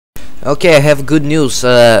Okay, I have good news.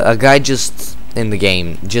 A guy just in the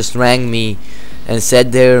game just rang me and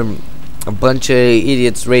said there are a bunch of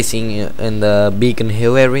idiots racing in the Beacon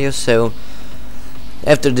Hill area. So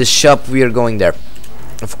after this shop, we are going there.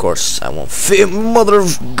 Of course, I won't fail, mother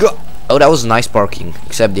of God. Oh, that was nice parking,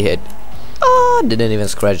 except the hit. Ah, didn't even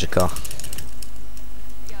scratch the car.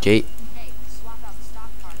 Okay.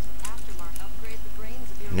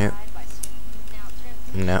 No.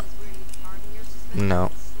 No.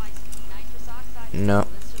 No. No.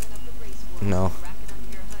 No.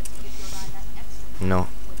 No.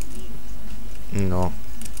 No.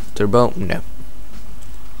 Turbo? No.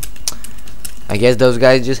 I guess those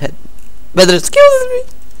guys just had better skills than me.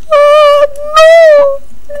 No!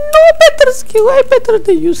 No better skill. I better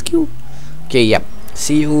than you skill. Okay, yeah.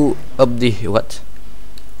 See you up the what?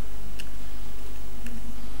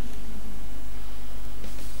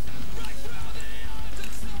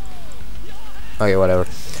 Okay, whatever.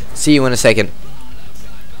 See you in a second.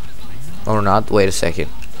 Or not. Wait a second.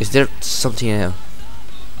 Is there something else?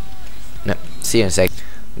 No. See you in a second.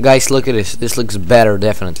 Guys, look at this. This looks better,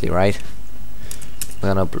 definitely, right?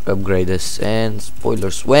 I'm gonna upgrade this. And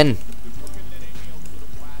spoilers. When?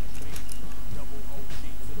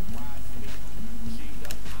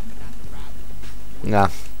 Nah.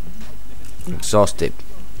 I'm exhausted.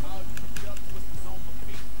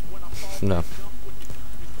 No.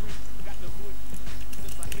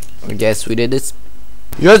 I guess we did this.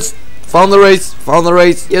 Yes! Found the race! Found the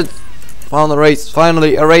race! Yes! Found the race!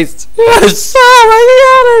 Finally a race! Yes! Oh my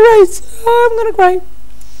god, a race! Oh, I'm gonna cry.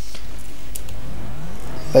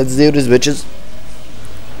 Let's do this, bitches.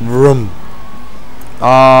 Vroom.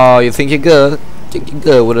 Oh, you think you're good? Think you're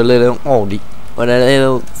good with a little oldie. With a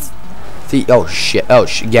little... Oh shit, oh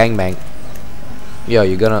shit, gangbang. Yo,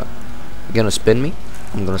 you're gonna spin me?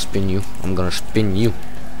 I'm gonna spin you. I'm gonna spin you.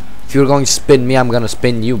 If you're going to spin me, I'm gonna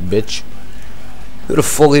spin you, bitch. Who the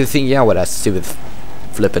fuck do you think? Yeah, with that stupid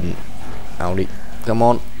flipping Audi. Come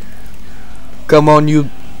on. Come on, you.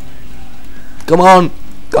 Come on.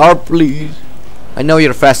 Car, please. I know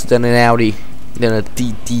you're faster than an Audi, than a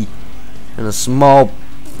TT, and a small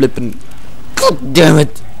flipping. God damn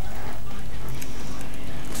it.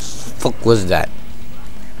 Fuck was that?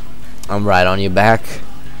 I'm right on your back.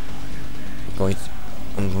 I'm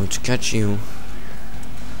going to catch you.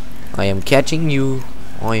 I am catching you.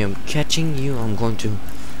 I am catching you. I'm going to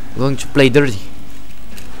play dirty.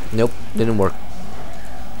 Nope, didn't work.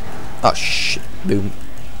 Oh shit! Boom.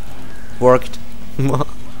 Worked.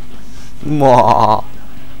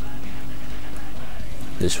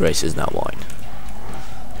 This race is not mine.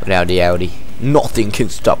 Without the Audi, nothing can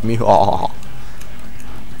stop me.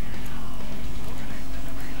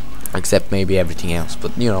 Except maybe everything else,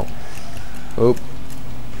 but you know. Oh.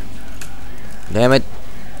 Damn it.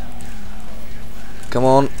 Come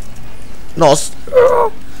on. Nos.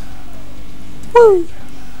 Woo.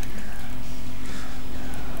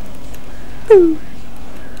 Woo.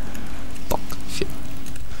 Fuck. Shit.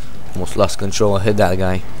 Almost lost control. I hit that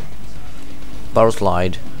guy. Power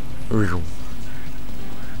slide.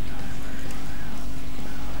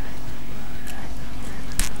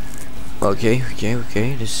 Okay,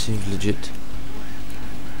 okay. This seems legit.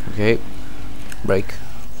 Okay. Break.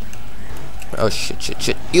 Oh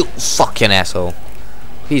shit. You fucking asshole.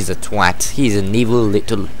 He's a twat. He's an evil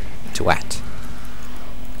little twat.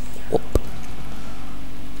 Whoop.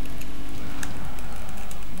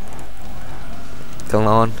 Come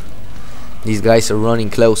on. These guys are running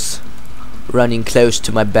close. Running close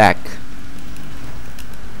to my back.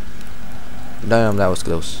 Damn, that was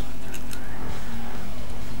close.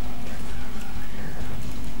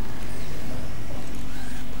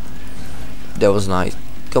 That was nice.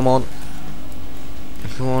 Come on.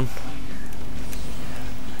 Come on.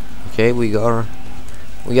 Okay, we got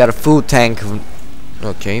a full tank.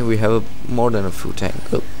 Okay, we have more than a full tank.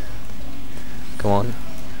 Oh. Come on.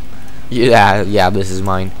 Yeah, this is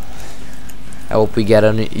mine. I hope we get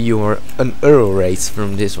an Euro race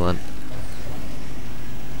from this one.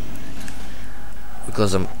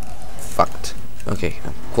 Because I'm fucked. Okay,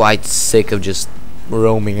 I'm quite sick of just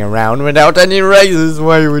roaming around without any races.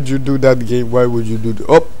 Why would you do that game? Why would you do that?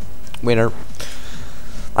 Oh, winner.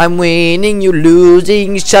 I'm winning, you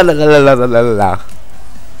losing. Sha-la-la-la-la-la-la.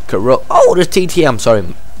 Corolla. Oh, the TT. I'm sorry.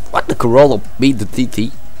 What, the Corolla beat the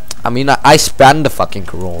TT? I mean, I spanned the fucking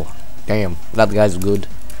Corolla. Damn, that guy's good.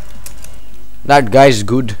 That guy's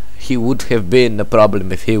good. He would have been a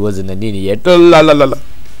problem if he wasn't an idiot. La la la la.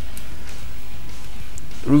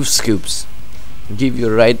 Roof scoops. Give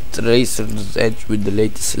your right racer's edge with the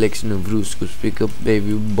latest selection of roof scoops. Pick up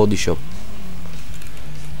baby body shop.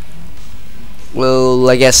 Well,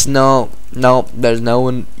 I guess no, there's no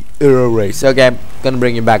one Euro race. Okay, I'm gonna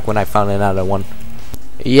bring you back when I found another one.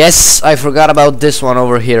 Yes, I forgot about this one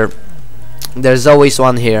over here. There's always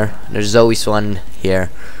one here. There's always one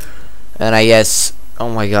here. And I guess, oh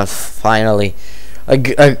my god, finally.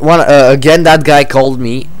 Again, that guy called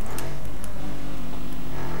me.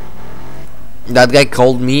 That guy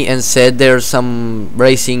called me and said there's some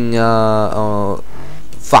racing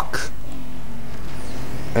fuck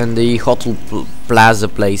in the Hotel Plaza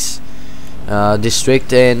place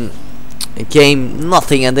district, and it came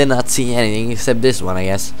nothing. I did not see anything except this one, I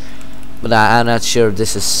guess. But I'm not sure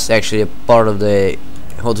this is actually a part of the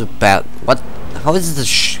Hotel Plaza. What? How is it?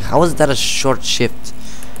 How is that a short shift?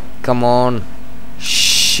 Come on,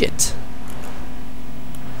 shit!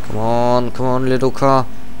 Come on, little car.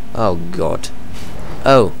 Oh god.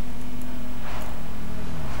 Oh.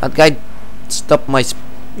 That guy stopped my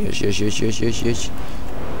yes.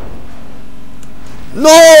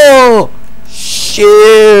 No!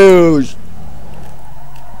 Shoot!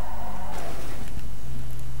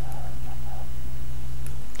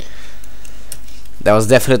 That was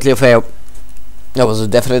definitely a fail. That was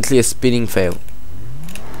definitely a spinning fail.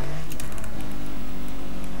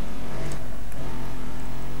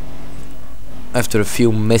 After a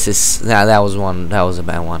few misses, nah, that was one. That was a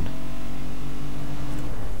bad one.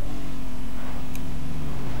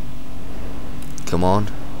 Come on.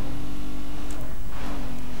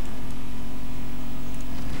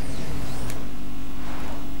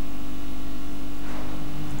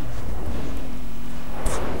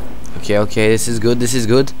 Okay, this is good. This is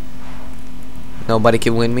good. Nobody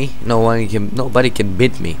can win me. Nobody can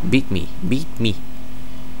beat me. Beat me.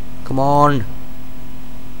 Come on.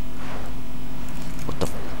 What the?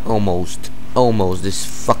 Almost. This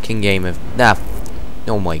fucking game of that.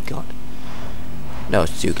 Oh my god. That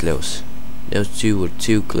was too close. Those two were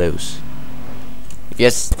too close.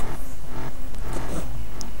 Yes.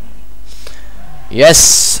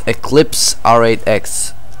 Yes. Eclipse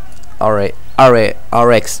R8X.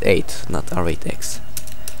 RX8, not R8X.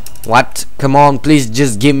 What? Come on, please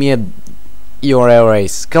just give me a URL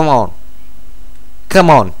race. Come on.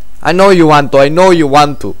 I know you want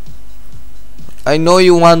to.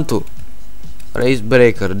 Race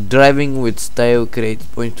breaker. Driving with style creates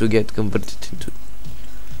points to get converted into.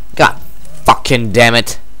 God fucking damn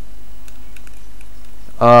it.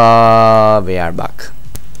 We are back.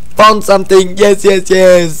 Found something.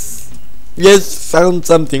 Yes, found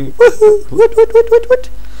something. What?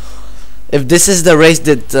 If this is the race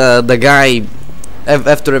that the guy,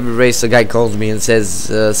 after every race, the guy calls me and says,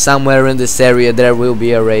 somewhere in this area there will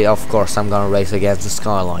be a race. Of course, I'm gonna race against the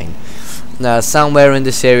Skyline. Somewhere in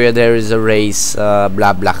this area there is a race. Blah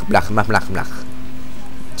blah blah blah blah blah.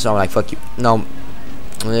 So I'm like, fuck you. No.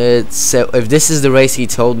 So if this is the race he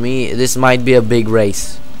told me, this might be a big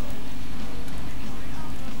race.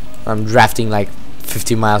 I'm drafting like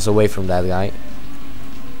 50 miles away from that guy.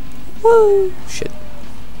 Woo! Shit.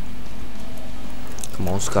 Come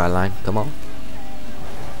on, Skyline. Come on.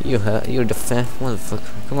 You're the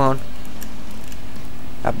motherfucker. Come on.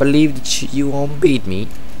 I believe that you won't beat me.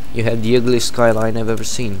 You have the ugliest Skyline I've ever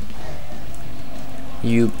seen.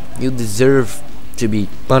 You deserve to be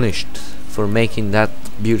punished for making that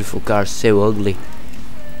beautiful car so ugly.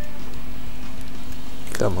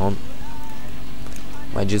 Come on.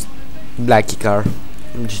 I just blacky car.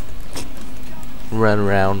 Just run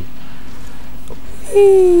around.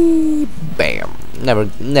 Bam.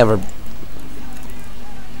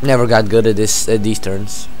 Never got good at these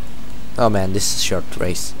turns. Oh man, this is a short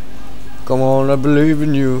race. Come on, I believe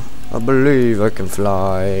in you. I believe I can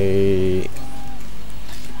fly.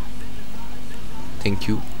 Thank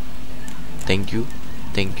you.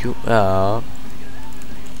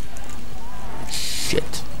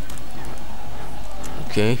 Shit.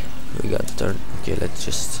 Okay, we got the turn. Okay, let's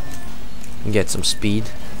just get some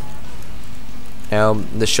speed.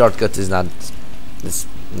 The shortcut is not as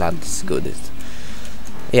good as.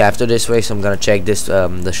 Yeah, after this race I'm gonna check this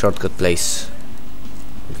the shortcut place,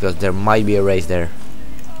 because there might be a race there.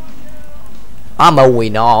 I'm a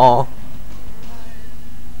winner.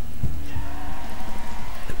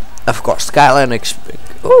 Of course, Skyline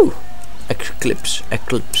Eclipse,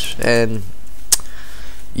 and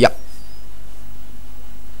yeah.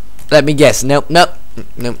 Let me guess. Nope.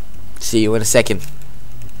 See you in a second.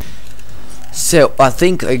 So I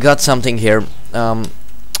think I got something here.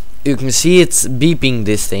 You can see it's beeping,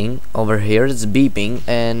 this thing over here. It's beeping,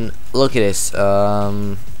 and look at this.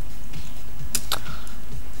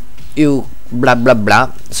 You blah blah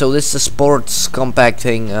blah. So this is a sports compact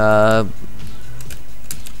thing.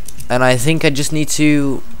 And I think I just need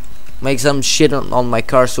to make some shit on my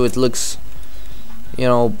car so it looks, you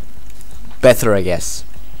know, better, I guess.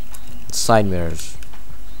 Side mirrors.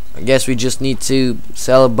 I guess we just need to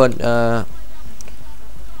sell a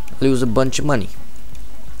lose a bunch of money.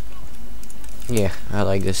 Yeah, I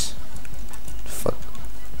like this. Fuck.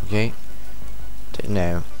 Okay.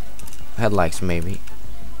 No. Headlights maybe.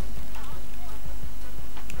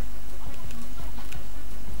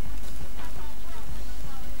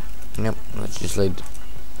 Yep, let's just like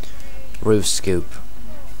roof scoop.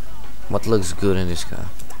 What looks good in this car?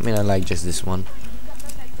 I mean, I like just this one.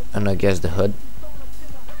 And I guess the hood.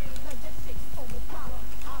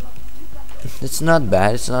 It's not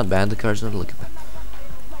bad, it's not bad, the car's not looking bad.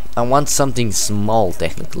 I want something small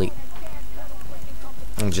technically.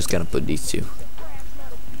 I'm just gonna put these two.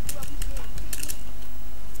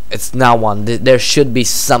 It's not one. There should be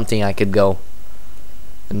something I could go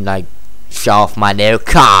and like show off my new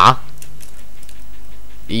car.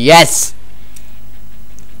 Yes!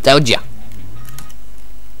 Told ya.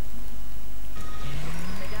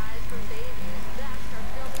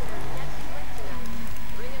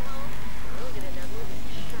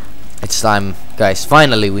 It's time, guys.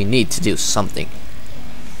 Finally, we need to do something.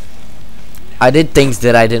 I did things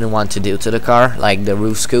that I didn't want to do to the car, like the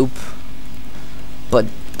roof scoop, but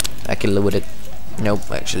I can live with it.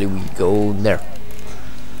 Nope, actually, we go there.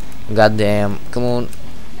 Goddamn, come on.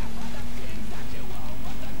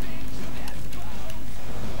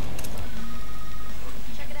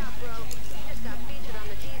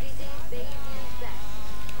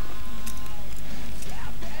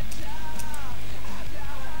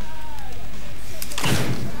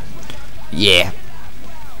 Yeah.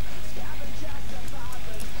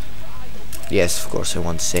 Yes, of course I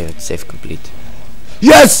want to save it. Save complete.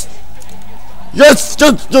 Yes! Yes!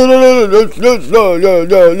 Just no.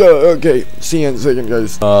 Okay, see you in a second,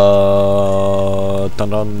 guys.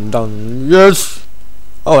 Dun. Yes!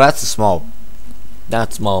 Oh, that's a small.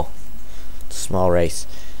 That's small. Small race.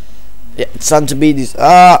 Yeah, it's time to beat this.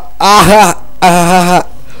 Oh,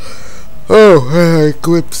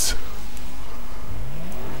 clips.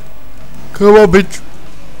 Come on, bitch.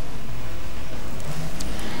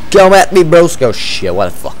 Come at me, brosko. Shit, what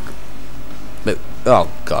the fuck. But, oh,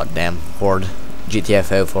 goddamn. Ford.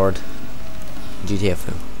 GTFO, Ford.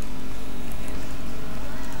 GTFO.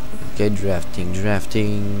 Okay, drafting.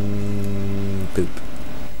 Poop.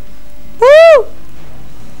 Woo!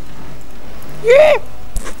 Yeah!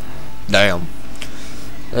 Damn.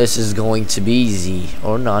 This is going to be easy.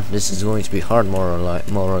 Or not. This is going to be hard, more or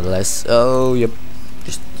less. Oh, yep.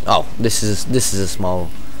 Oh, this is a small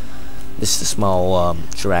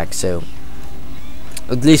track, so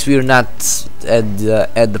at least we're not at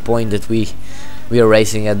the point that we are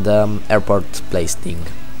racing at the airport place thing.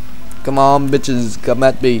 Come on, bitches, come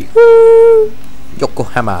at me. Woo!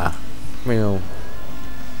 Yokohama,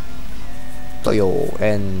 Toyo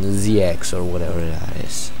and ZX or whatever that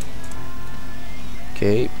is.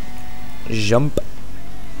 Okay, jump.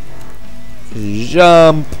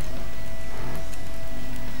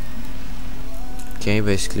 Okay,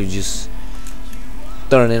 basically just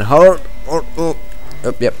turn in hard.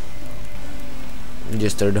 Yep.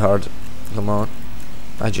 Just turn hard. Come on.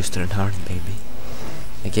 I just turned hard, baby.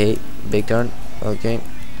 Okay, big turn. Okay.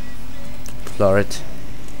 Floor it.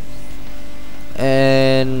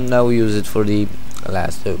 And now we use it for the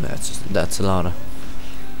last. Oh, that's a lot of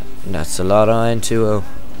N2O.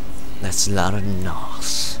 That's a lot of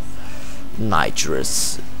NOS.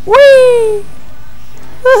 Nitrous. Whee!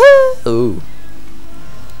 Woohoo! Ooh.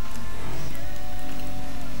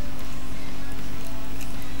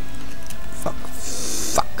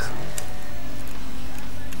 Fuck.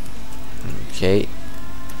 Okay.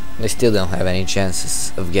 They still don't have any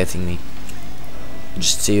chances of getting me.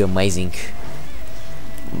 Just too amazing.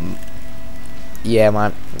 Yeah,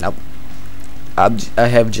 man. Nope. I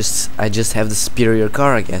just have the superior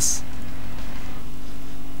car, I guess.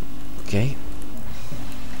 Okay.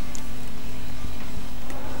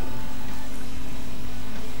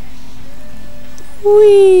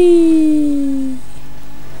 Whee!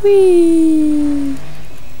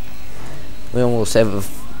 We almost have a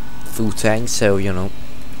full tank, so you know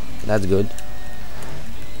that's good.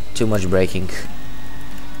 Too much braking.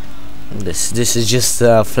 This is just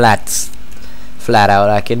flat out.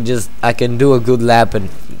 I can do a good lap in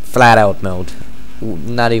flat out mode.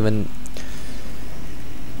 Not even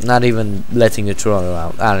letting the throttle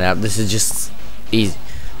out. I don't know. This is just easy.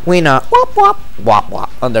 We know. Wop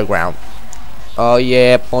underground. Oh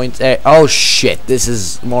yeah, point A. Oh shit, this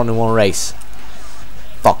is more than one race.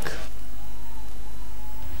 Fuck.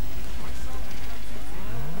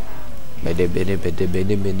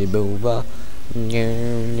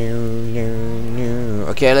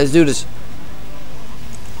 Okay, let's do this.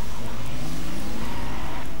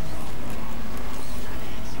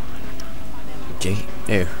 Okay.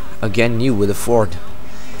 Oh, again you with a Ford.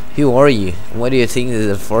 Who are you? Why do you think that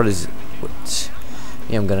the Ford is? What?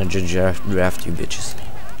 Yeah, I'm gonna just draft you bitches.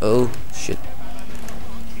 Oh shit.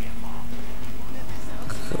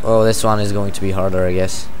 Oh, this one is going to be harder, I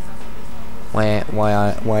guess. Why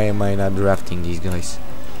am I not drafting these guys?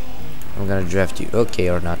 I'm gonna draft you. Okay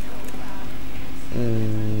or not?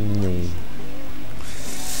 No.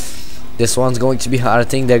 This one's going to be hard. I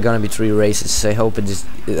think there are gonna be 3 races. I hope it's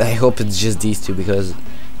just these 2, because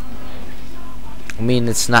I mean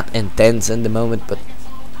it's not intense in the moment, but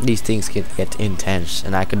these things can get intense,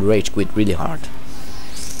 and I could rage quit really hard.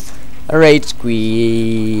 Rage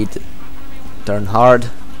quit. Turn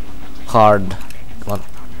hard. Hard. Come on.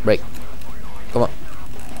 Break. Come on.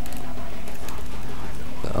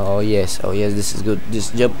 Oh yes. Oh yes. This is good.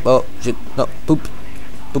 Just jump. Oh shit. No. Poop.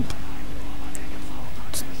 Poop.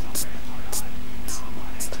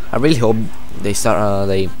 I really hope they start.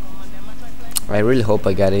 I really hope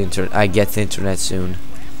I get internet soon.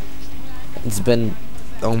 It's been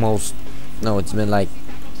almost. No, it's been like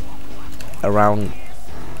around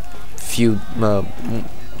few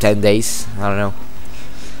 10 days. I don't know.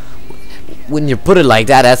 When you put it like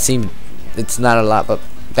that, it's not a lot, but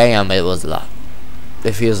damn, it was a lot.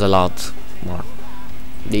 It feels a lot more.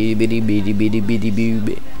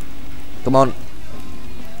 Come on.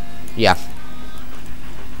 Yeah.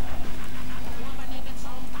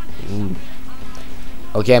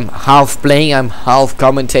 Okay, I'm half playing, I'm half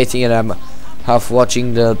commentating, and I'm half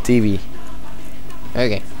watching the TV.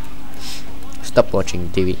 Okay. Stop watching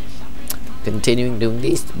TV. Continuing doing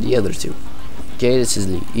the other 2. Okay, this is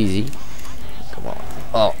easy. Come on.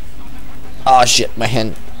 Oh. Oh shit, my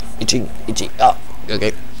hand itching. Oh,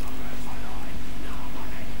 okay.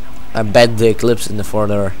 I bet the eclipse in the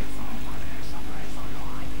further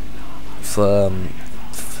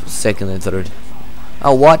second and third.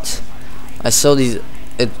 Oh, what? I saw these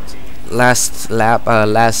the last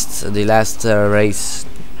race,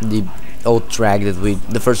 the old track that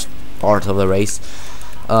the first part of the race.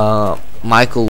 Michael